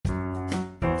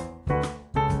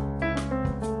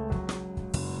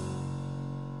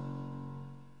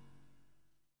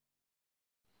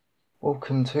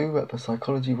Welcome to the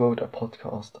Psychology World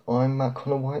podcast. I'm Matt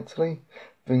Connor Whiteley,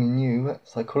 bringing you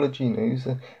psychology news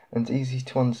and easy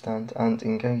to understand and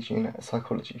engaging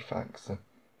psychology facts.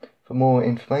 For more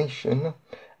information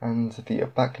and the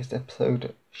backlist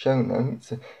episode show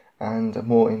notes and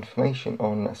more information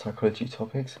on psychology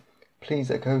topics, please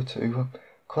go to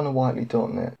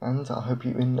connorwhiteley.net, and I hope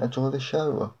you enjoy the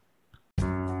show.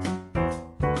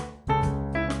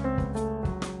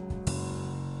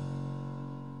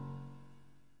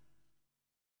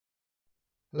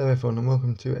 Hello everyone, and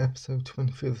welcome to episode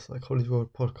 23 of the Psychology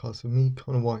World podcast with me,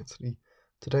 Connor Whiteley.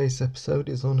 Today's episode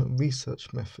is on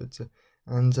research methods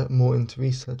and more into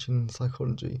research in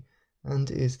psychology,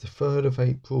 and it is the 3rd of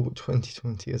April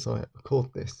 2020 as I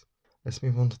record this. Let's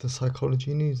move on to the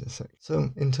psychology news section.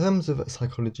 So in terms of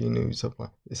psychology news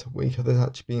this week, there's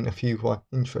actually been a few quite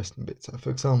interesting bits. For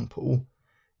example,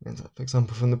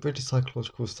 from the British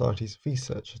Psychological Society's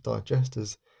Research Digest,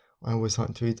 as I always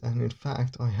like to read, and in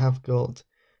fact I have got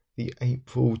the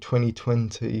April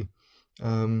 2020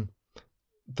 The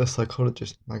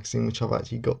Psychologist magazine, which I've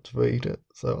actually got to read it.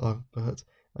 So I've put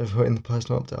in the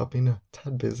personal update. I've been a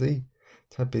tad busy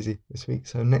this week.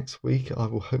 So next week I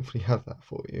will hopefully have that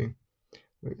for you.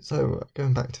 So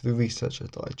going back to the Researcher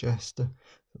Digest,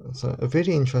 so a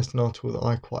really interesting article that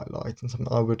I quite liked and something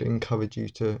I would encourage you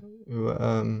to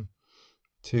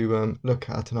look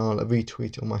at, and I'll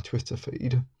retweet it on my Twitter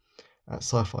feed at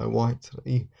Sci-Fi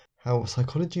Whiteley. How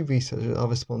psychology researchers are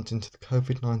responding to the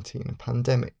COVID-19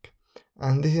 pandemic.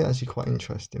 And this is actually quite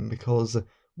interesting because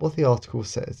what the article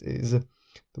says is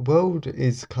the world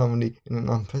is currently in an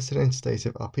unprecedented state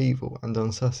of upheaval and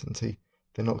uncertainty.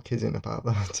 They're not kidding about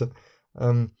that.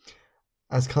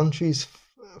 As countries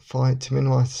fight to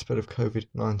minimise the spread of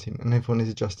COVID-19 and everyone is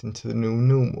adjusting to the new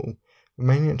normal,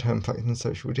 remaining at home practicing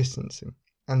social distancing.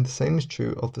 And the same is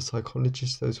true of the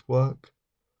psychologists whose work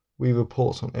we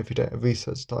report on every day at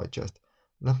Research Digest.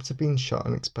 Labs have been shut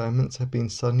and experiments have been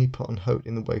suddenly put on hold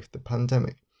in the wake of the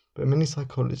pandemic, but many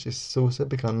psychologists have also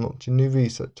begun launching new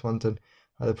research to understand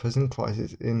how the present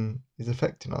crisis is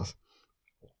affecting us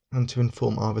and to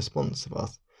inform our response to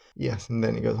us. Yes, and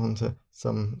then it goes on to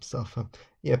some stuff.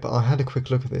 But I had a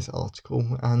quick look at this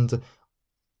article, and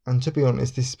to be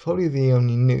honest, this is probably the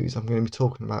only news I'm going to be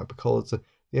talking about, because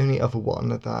the only other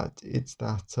one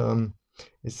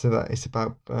it's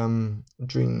about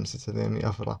dreams. It's the only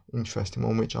other interesting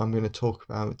one which I'm going to talk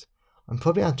about. I'm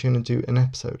probably actually going to do an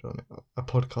episode on it, a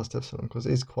podcast episode, because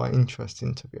it is quite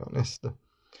interesting, to be honest.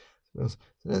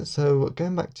 So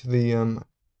going back to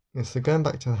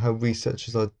how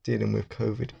researchers are dealing with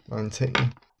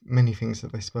COVID-19, many things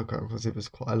that they spoke about, because it was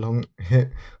quite a long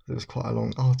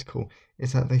article,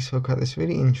 is that they spoke about this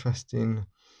really interesting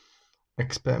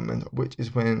experiment, which was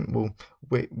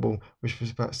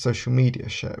about social media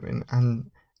sharing.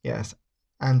 And yes,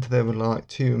 and there were like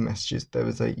two messages. There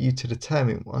was a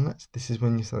utilitarian one. This is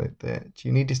when you say that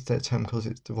you need to stay at home because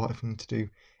it's the right thing to do,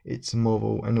 it's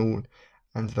moral and all,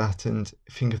 and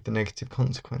think of the negative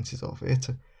consequences of it.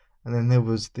 And then there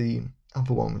was the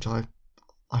other one, which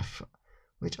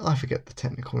I forget the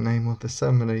technical name of. There's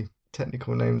so many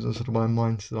technical names, and sort of my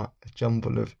mind's like a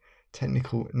jumble of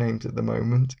technical names at the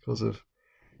moment because of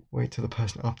wait till the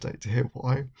personal update to hear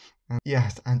why. And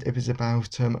it was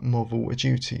about moral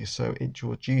duty. So it's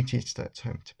your duty to stay at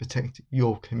home to protect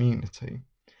your community.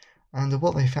 And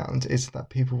what they found is that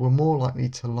people were more likely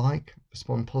to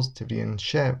respond positively and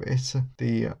share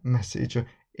the message,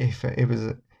 if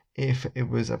it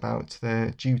was about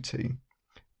their duty,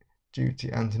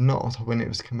 and not when it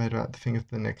was compared about the thing of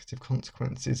the negative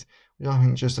consequences, which I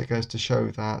think just goes to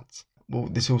show that. Well,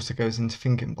 this also goes into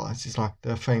thinking biases like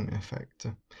the framing effect.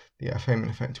 The framing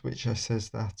effect, which says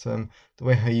that the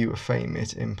way how you frame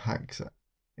it impacts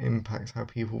how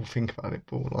people think about it.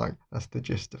 But like, that's the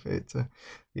gist of it.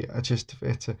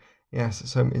 Yes.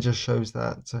 So it just shows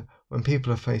that when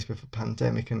people are faced with a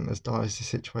pandemic and as dire as the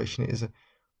situation is,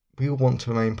 we all want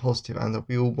to remain positive, and that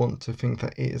we all want to think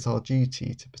that it is our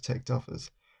duty to protect others,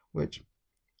 which,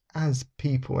 as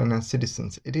people and as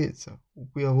citizens, it is.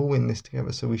 We are all in this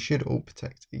together, so we should all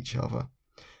protect each other.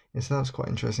 Yeah, so that was quite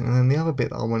interesting. And then the other bit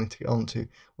that I wanted to get onto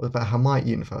was about how my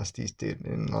university's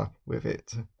dealing with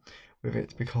it,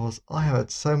 because I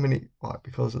had so many,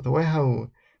 because of the way how it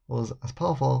was, as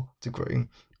part of our degree,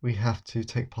 we have to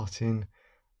take part in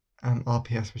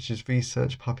RPS, which is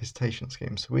Research Participation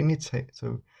Scheme. So we need to take,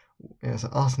 so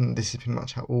us, and this is pretty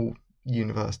much how all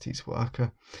universities work,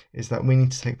 is that we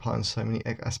need to take part in so many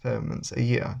experiments a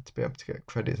year to be able to get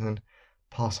credit and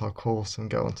pass our course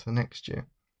and go on to the next year.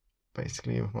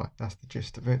 Basically, that's the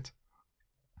gist of it.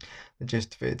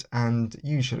 And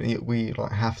usually we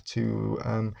have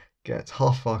to get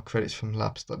half our credits from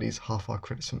lab studies, half our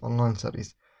credits from online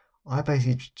studies. I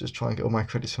basically just try and get all my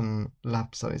credits from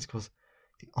lab studies because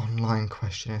the online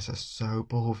questionnaires are so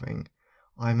boring.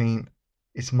 I mean,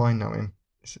 it's mind-numbing.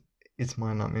 It's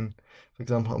mind-numbing. For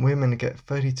example, we're meant to get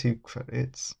 32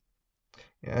 credits.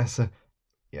 Yeah, so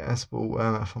yes,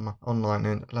 well, from online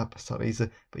and lab studies,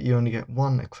 but you only get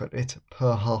 1 credit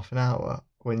per half an hour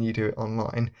when you do it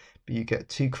online, but you get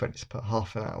 2 credits per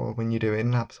half an hour when you do it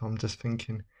in lab. So I'm just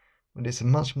thinking, well, it's a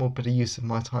much more better use of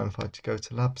my time if I had to go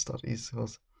to lab studies,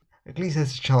 because at least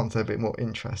there's a chance they're a bit more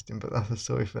interesting, but that's a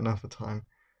story for another time.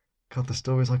 God, the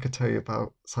stories I could tell you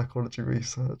about psychology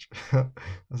research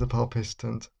as a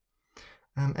participant.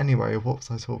 Anyway, what was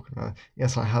I talking about?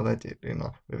 Yes, like how they're dealing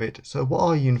with it. So what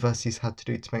our universities had to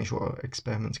do to make sure our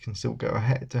experiments can still go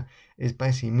ahead is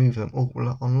basically move them all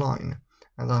online.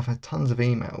 And I've had tons of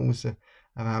emails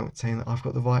about saying that I've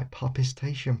got the right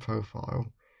participation profile,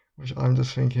 which I'm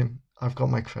just thinking, I've got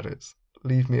my credits.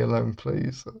 Leave me alone,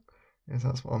 please. Yes,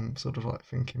 that's what I'm sort of like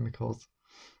thinking because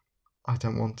I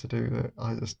don't want to do that.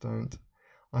 I just don't.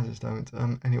 I just don't.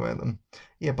 Anyway, then,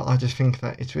 yeah, but I just think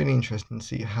that it's really interesting to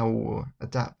see how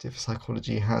adaptive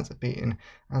psychology has been,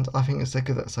 and I think it's so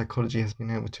good that psychology has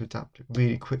been able to adapt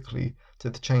really quickly to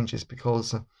the changes.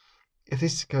 Because if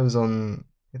this goes on,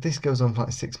 if this goes on for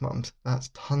like 6 months,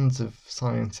 that's tons of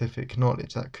scientific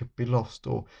knowledge that could be lost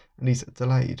or at least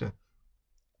delayed.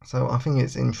 So I think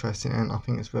it's interesting, and I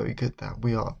think it's very good that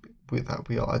we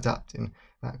are adapting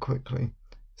that quickly.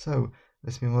 So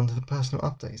let's move on to the personal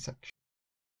update section.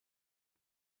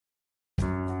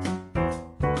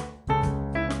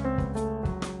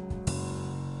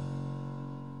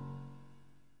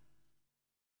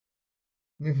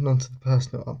 Moving on to the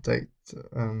personal update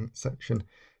section.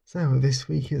 So this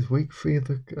week is week 3 of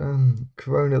the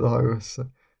coronavirus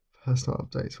personal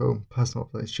updates. Well, personal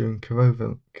updates during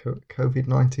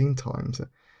COVID-19 times,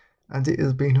 and it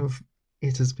has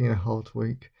been a hard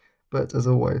week. But as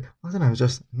always, I don't know.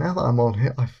 Just now that I'm on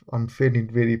here, I'm feeling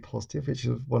really positive, which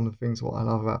is one of the things what I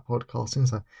love about podcasting.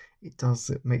 So it does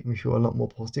make me feel a lot more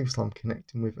positive. So I'm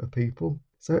connecting with people.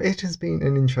 So it has been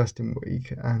an interesting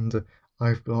week, and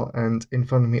and in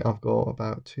front of me, I've got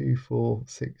about 2, 4,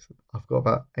 6. I've got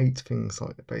about 8 things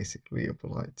like basically I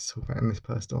would like to talk about in this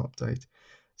personal update.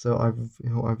 So I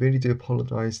really do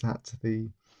apologise that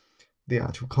the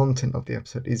actual content of the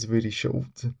episode is really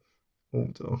short,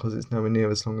 because it's nowhere near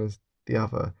as long as the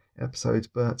other episodes.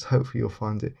 But hopefully you'll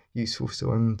find it useful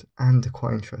still and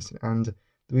quite interesting. And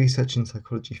the Research in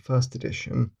Psychology first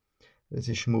edition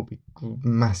will be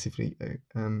massively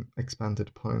expanded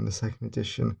upon in the second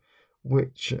edition,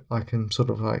 which I can sort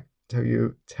of like tell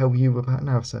you about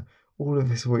now. So all of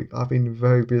this week I've been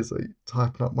very busy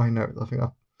typing up my notes. I think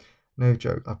no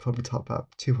joke, I probably typed about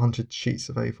 200 sheets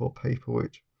of A4 paper,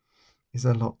 which is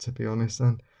a lot to be honest.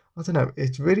 And I don't know,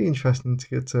 it's really interesting to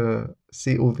get to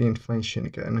see all the information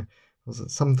again.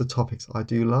 Because some of the topics I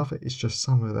do love, it's just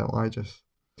some of them I just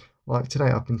like.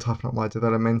 Today I've been typing up my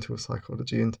developmental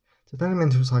psychology, and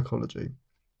developmental psychology,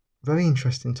 very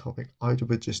interesting topic. I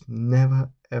would just never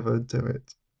ever do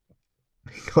it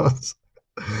because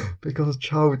because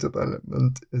child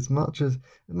development, as much as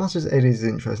it is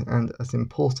interesting and as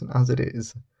important as it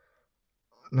is,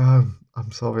 no,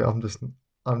 I'm sorry, I'm just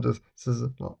this is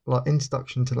like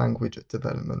introduction to language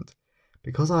development.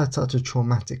 Because I had such a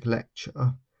traumatic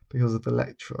lecture because of the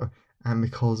lecturer and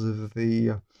because of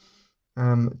the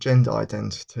gender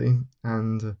identity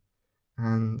and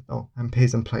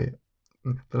peers and play.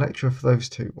 The lecture for those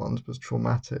two ones was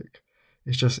traumatic.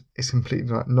 It's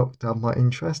completely like knocked down my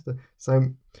interest.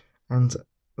 So, and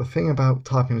the thing about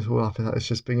typing it all up is that it's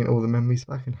just bringing all the memories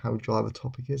back and how dry the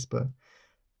topic is. But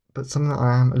something that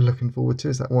I am looking forward to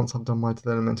is that once I've done my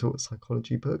developmental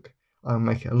psychology book, I'll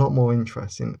make it a lot more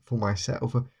interesting for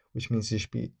myself, which means it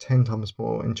should be 10 times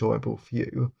more enjoyable for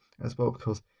you as well.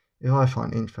 Because if I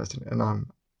find it interesting and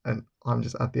I'm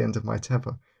just at the end of my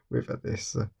tether with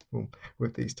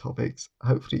with these topics,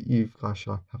 hopefully you guys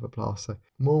shall have a blast. So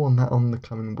more on that on the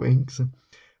coming weeks.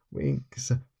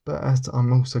 But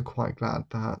I'm also quite glad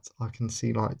that I can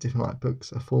see like different like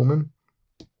books are forming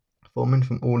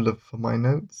from all of my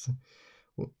notes.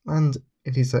 And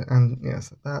it is and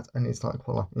yes that and it's like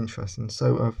quite like interesting.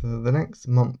 So over the next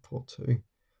month or 2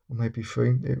 or maybe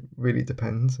 3, it really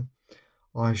depends,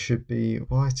 I should be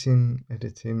writing,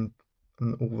 editing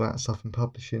and all that stuff and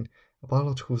publishing a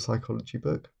biological psychology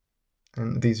book,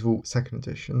 and these are all second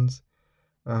editions.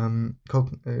 A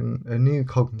new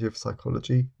cognitive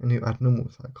psychology, a new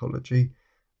abnormal psychology,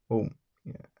 or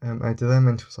yeah, a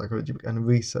developmental psychology book, and a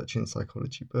research in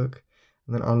psychology book.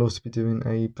 And then I'll also be doing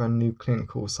a brand new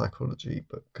clinical psychology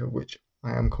book, which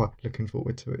I am quite looking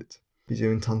forward to it. Be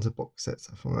doing tons of box sets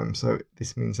from them, so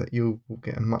this means that you will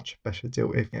get a much better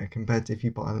deal if compared to if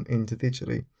you buy them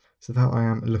individually. So that I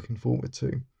am looking forward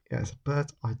to. Yes,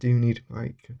 but I do need a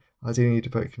break. I do need a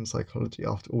break from psychology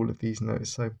after all of these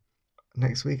notes. So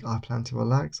next week I plan to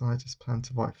relax and I just plan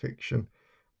to write fiction.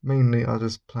 Mainly I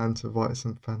just plan to write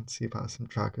some fantasy about some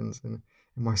dragons in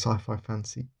my sci-fi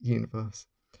fantasy universe.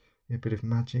 A bit of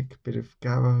magic, a bit of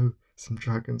Garrow, some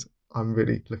dragons. I'm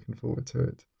really looking forward to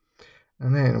it.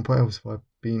 And then what else have I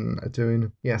been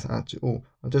doing? Yes, actually,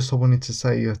 I wanted to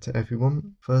say to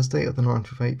everyone, Thursday of the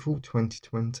 9th of April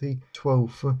 2020,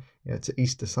 12th to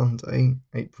Easter Sunday,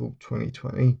 April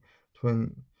 2020,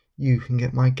 when you can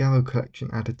get my Garrow collection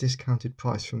at a discounted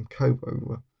price from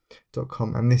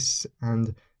Kobo.com,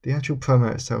 and the actual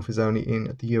promo itself is only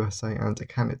in the USA and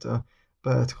Canada,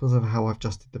 but because of how I've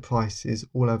adjusted the prices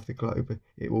all over the globe,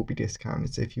 it will be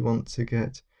discounted. So if you want to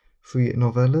get 3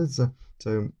 novellas,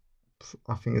 so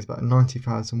I think it's about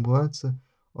 90,000 words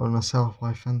on a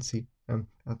sci-fi fantasy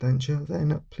adventure,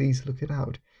 then please look it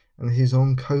out. And this is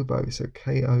on Kobo, so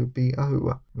Kobo,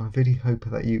 and I really hope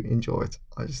that you enjoy it.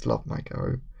 I just love my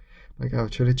Garrow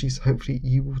trilogy, so hopefully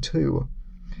you will too.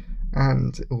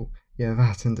 And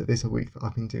that and this a week that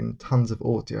I've been doing tons of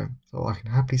audio, so I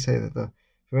can happily say that the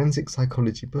forensic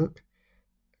psychology book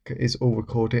is all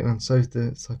recorded, and so is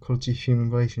the psychology of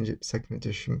human relationships second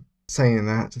edition. Saying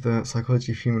that, the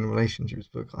psychology of human relationships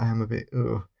book, I am a bit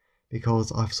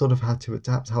because I've sort of had to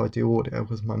adapt how I do audio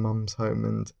because my mum's home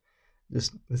and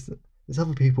just there's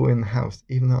other people in the house,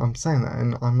 even though I'm saying that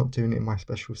and I'm not doing it in my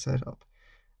special setup,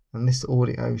 and this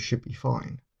audio should be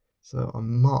fine. So I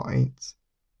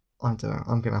don't know,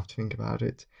 I'm gonna have to think about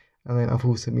it. And then I've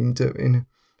also been doing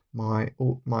my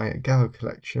Garrow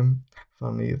collection.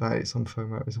 Funnily, that it's on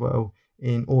FOMO as well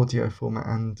in audio format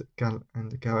and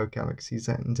Garrow Galaxy's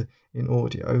End in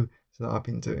audio. So that I've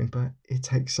been doing, but it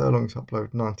takes so long to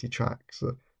upload 90 tracks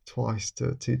twice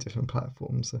to 2 different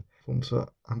platforms.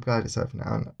 But I'm glad it's over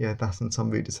now. And yeah, that's and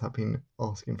some readers have been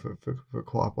asking for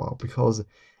quite a while because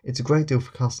it's a great deal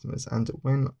for customers. And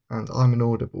I'm an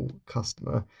Audible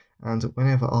customer, and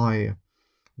whenever I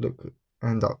look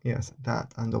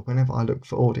whenever I look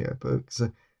for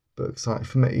audiobooks, books like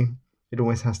for me, it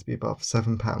always has to be above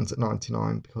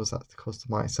 £7.99 because that's the cost of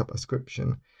my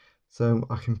subscription. So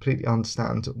I completely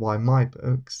understand why my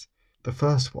books, the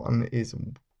first one is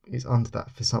under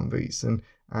that for some reason,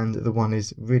 and the one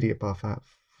is really above that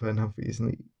for another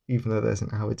reason, even though there's an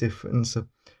hour difference.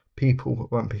 People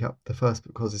won't pick up the first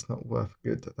because it's not worth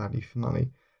good value for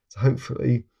money. So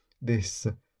hopefully this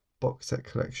box set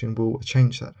collection will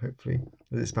change that, hopefully.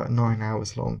 It's about 9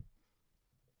 hours long,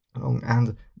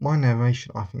 and my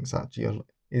narration I think is actually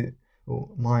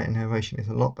my narration is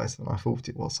a lot better than I thought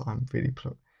it was. So I'm really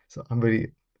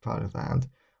proud of that, and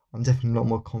I'm definitely a lot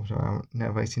more confident around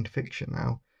narrating fiction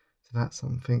now. So that's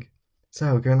something.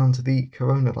 So going on to the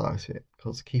coronavirus bit,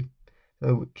 because keeping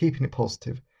it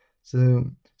positive. So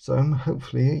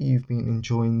hopefully you've been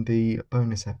enjoying the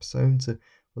bonus episodes.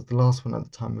 Was the last one at the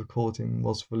time of recording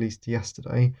was released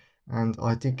yesterday, and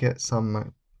I did get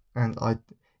some, and I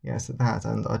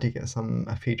and I did get some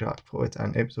feedback for it,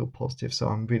 and it was all positive. So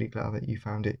I'm really glad that you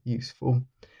found it useful,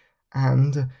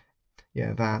 and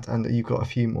and you've got a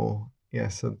few more. Yeah,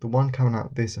 so the one coming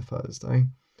out this Thursday,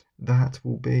 that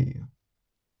will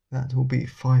be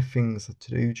 5 things to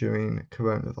do during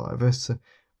coronavirus,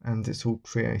 and it's all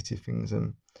creative things,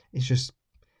 and it's just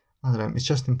I don't know, it's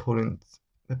just important.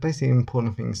 They're basically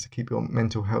important things to keep your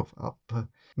mental health up.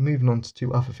 Moving on to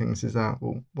 2 other things is that,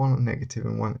 well, one negative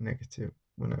and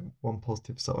one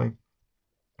positive, sorry.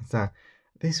 Is that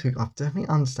this week I've definitely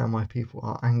understand why people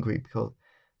are angry because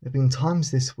there have been times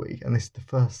this week, and this is the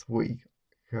first week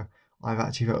I've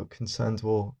actually felt concerned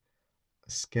or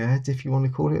scared, if you want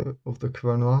to call it, of the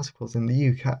coronavirus. Because in the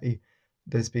UK,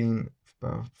 there's been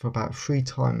for about 3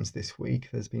 times this week,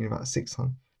 there's been about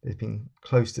 600. There's been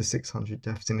close to 600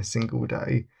 deaths in a single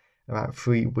day. About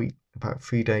 3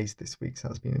 days this week, so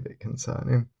that's been a bit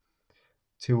concerning.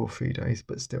 2 or 3 days,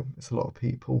 but still, it's a lot of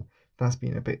people. That's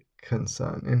been a bit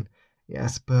concerning.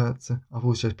 Yes, but I've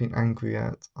also been angry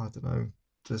at, I don't know,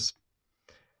 just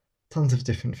tons of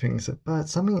different things. But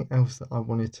something else that I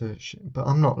wanted to, but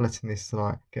I'm not letting this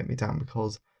get me down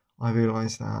because I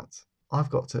realise that I've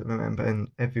got to remember,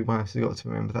 and everyone else has got to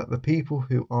remember, that the people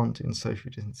who aren't in social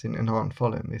distancing and aren't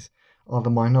following this are the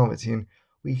minority, and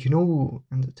we can all,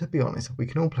 and to be honest, we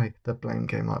can all play the blame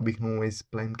game. Like we can always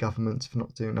blame governments for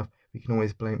not doing enough. We can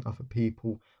always blame other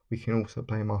people. We can also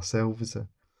blame ourselves.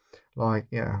 But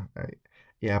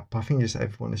I think just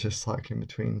everyone is just cycling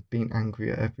between being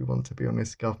angry at everyone, to be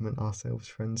honest, government, ourselves,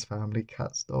 friends, family,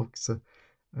 cats, dogs,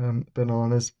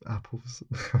 bananas, apples.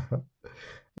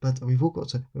 But we've all got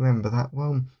to remember that,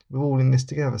 well, we're all in this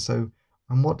together. So,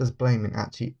 and what does blaming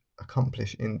actually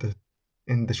accomplish in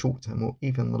the short term or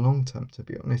even the long term, to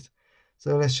be honest?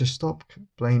 So let's just stop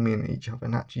blaming each other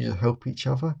and actually just help each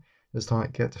other, just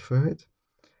like get through it.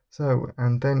 So,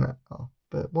 and then,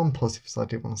 but one positive side I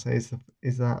do want to say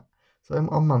is that so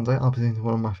on Monday I was into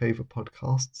one of my favourite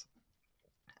podcasts,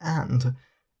 and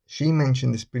she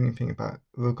mentioned this brilliant thing about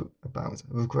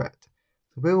regret.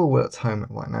 So we're all at home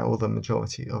right now, or the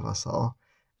majority of us are,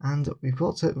 and we've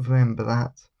got to remember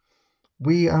that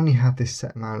we only have this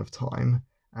set amount of time.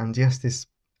 And yes, this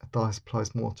advice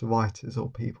applies more to writers or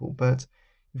people, but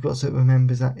you've got to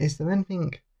remember that is there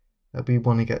anything that we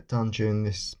want to get done during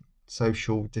this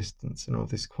social distancing or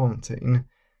this quarantine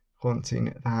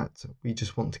that we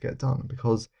just want to get done?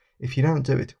 Because if you don't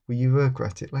do it, will you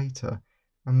regret it later?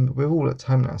 And we're all at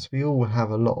home now, so we all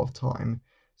have a lot of time,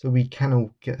 so we can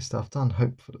all get stuff done.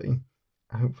 Hopefully,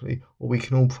 or we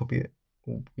can all probably,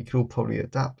 or we could all probably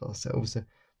adapt ourselves to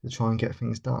try and get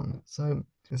things done. So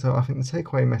I think the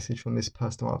takeaway message from this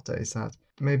personal update is that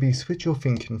maybe switch your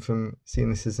thinking from seeing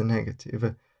this as a negative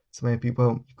to maybe,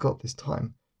 well, you've got this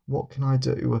time. What can I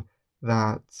do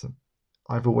that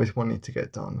I've always wanted to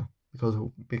get done? Because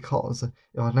if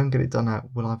I don't get it done now,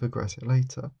 will I regret it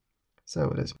later?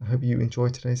 So I hope you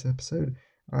enjoyed today's episode.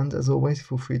 And as always,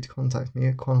 feel free to contact me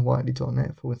at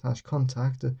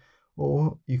connorwhiteley.net/contact,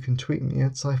 or you can tweet me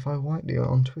at sci-fi-whiteley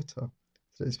on Twitter.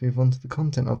 So let's move on to the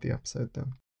content of the episode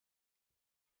then.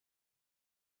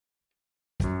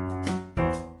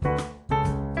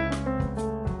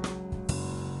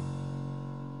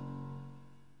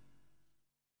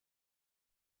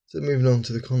 So moving on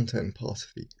to the content part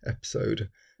of the episode.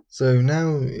 So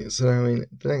now in the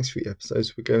next 3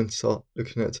 episodes, we're going to start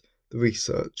looking at the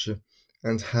research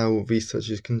and how research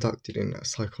is conducted in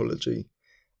psychology.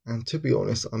 And to be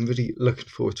honest, I'm really looking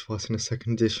forward to writing a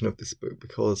second edition of this book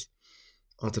because,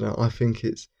 I don't know, I think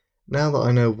it's, now that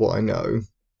I know what I know,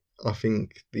 I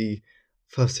think the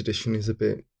first edition is a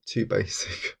bit too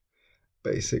basic,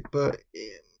 but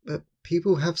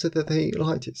people have said that they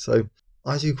liked it, so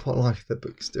I do quite like the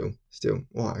book still.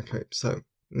 Right, okay, so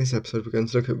in this episode we're going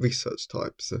to look at research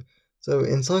types. So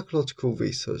in psychological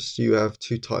research you have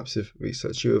 2 types of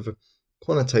research. You have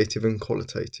quantitative and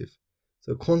qualitative.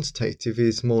 So quantitative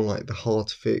is more like the hard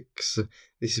fix.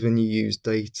 This is when you use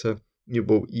data, you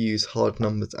will use hard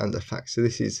numbers and a fact. So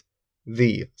this is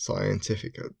the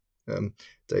scientific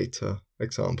data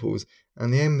examples.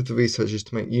 And the aim of the research is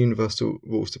to make universal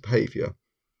rules of behaviour.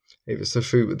 So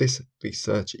through this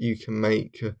research, you can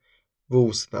make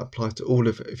rules that apply to all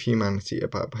of humanity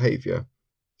about behaviour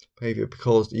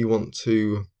because you want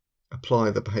to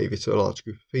apply the behaviour to a large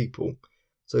group of people.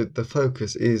 So the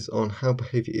focus is on how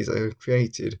behaviour is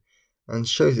created and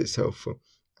shows itself.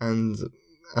 And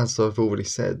as I've already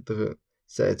said,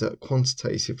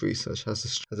 quantitative research has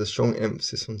a strong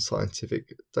emphasis on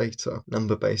scientific data,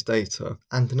 number-based data.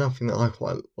 And another thing that I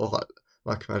quite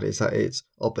like about it is that it's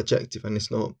objective and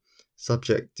it's not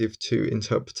subjective to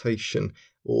interpretation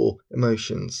or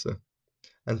emotions.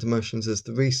 And emotions, as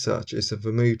the research is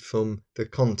removed from the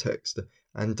context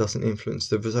and doesn't influence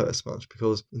the result as much,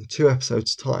 because in 2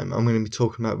 episodes' time I'm going to be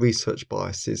talking about research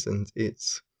biases, and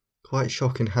it's quite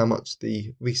shocking how much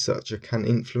the researcher can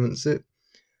influence it.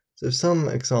 So some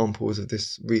examples of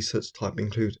this research type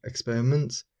include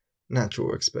experiments,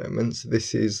 natural experiments.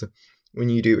 This is when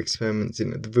you do experiments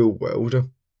in the real world,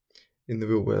 and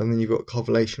then you've got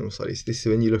correlational studies. This is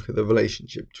when you look at the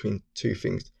relationship between 2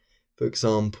 things. For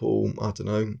example, I don't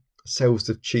know, sales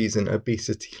of cheese and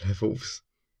obesity levels.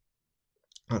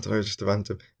 I don't know, just a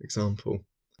random example.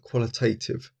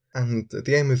 Qualitative. And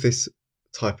the aim of this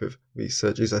type of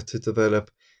research is to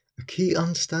develop a key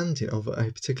understanding of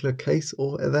a particular case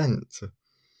or event. So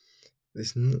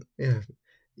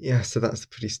that's a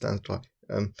pretty standard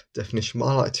definition. What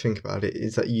I like to think about it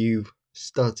is that you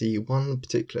study one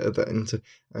particular event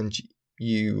and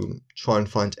you try and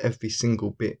find every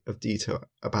single bit of detail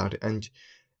about it, and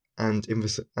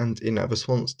in a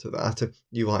response to that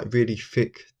you write really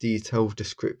thick detailed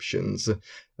descriptions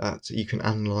that you can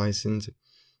analyze. And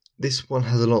this one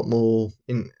has a lot more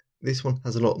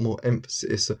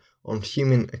emphasis on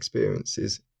human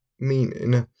experiences,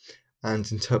 meaning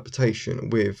and interpretation,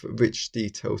 with rich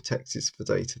detailed texts for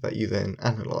data that you then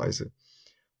analyze.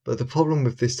 But the problem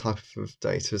with this type of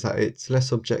data is that it's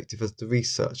less objective as the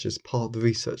research is part of the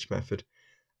research method,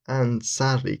 and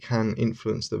sadly can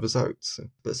influence the results.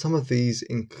 But some of these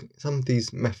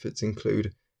methods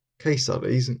include case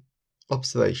studies,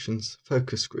 observations,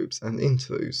 focus groups, and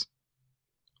interviews.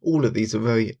 All of these are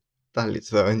very valid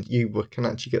though, and you can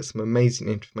actually get some amazing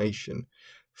information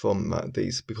from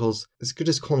these, because as good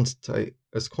as quantitative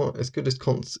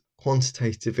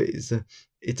is,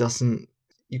 it doesn't.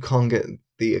 You can't get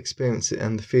the experience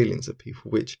and the feelings of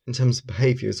people, which in terms of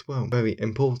behaviour as well, very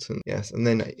important. Yes, and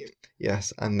then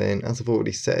as I've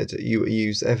already said, you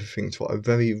use everything to write a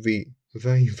very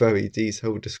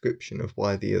detailed description of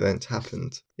why the event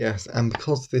happened. Yes, and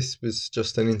because this was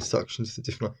just an introduction to the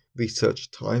different research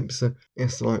types,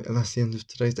 that's the end of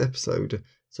today's episode.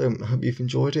 So I hope you've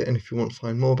enjoyed it, and if you want to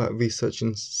find more about research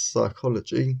in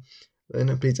psychology,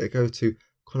 then please go to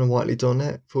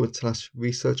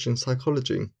connorwhiteley.net/research in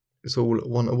psychology. It's all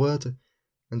one word.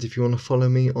 And if you want to follow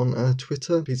me on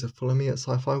Twitter, please follow me at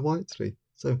Sci-Fi Whiteley.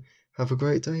 So have a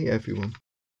great day, everyone.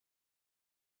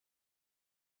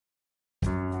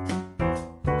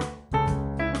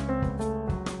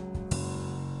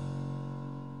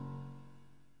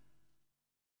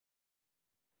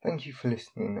 Thank you for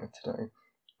listening today.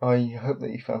 I hope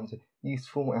that you found it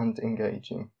useful and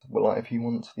engaging. Well, if you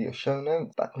want the show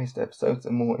notes, backlist episodes,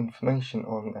 and more information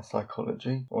on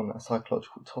psychology, on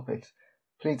psychological topics,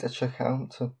 please check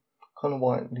out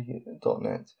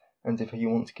connorwhiteley.net. And if you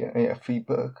want to get a free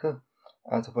book,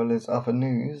 as well as other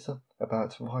news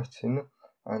about writing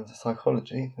and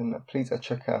psychology, then please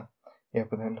check out.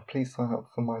 Please sign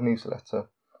up for my newsletter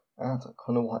at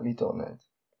connorwhiteley.net.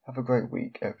 Have a great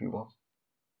week, everyone.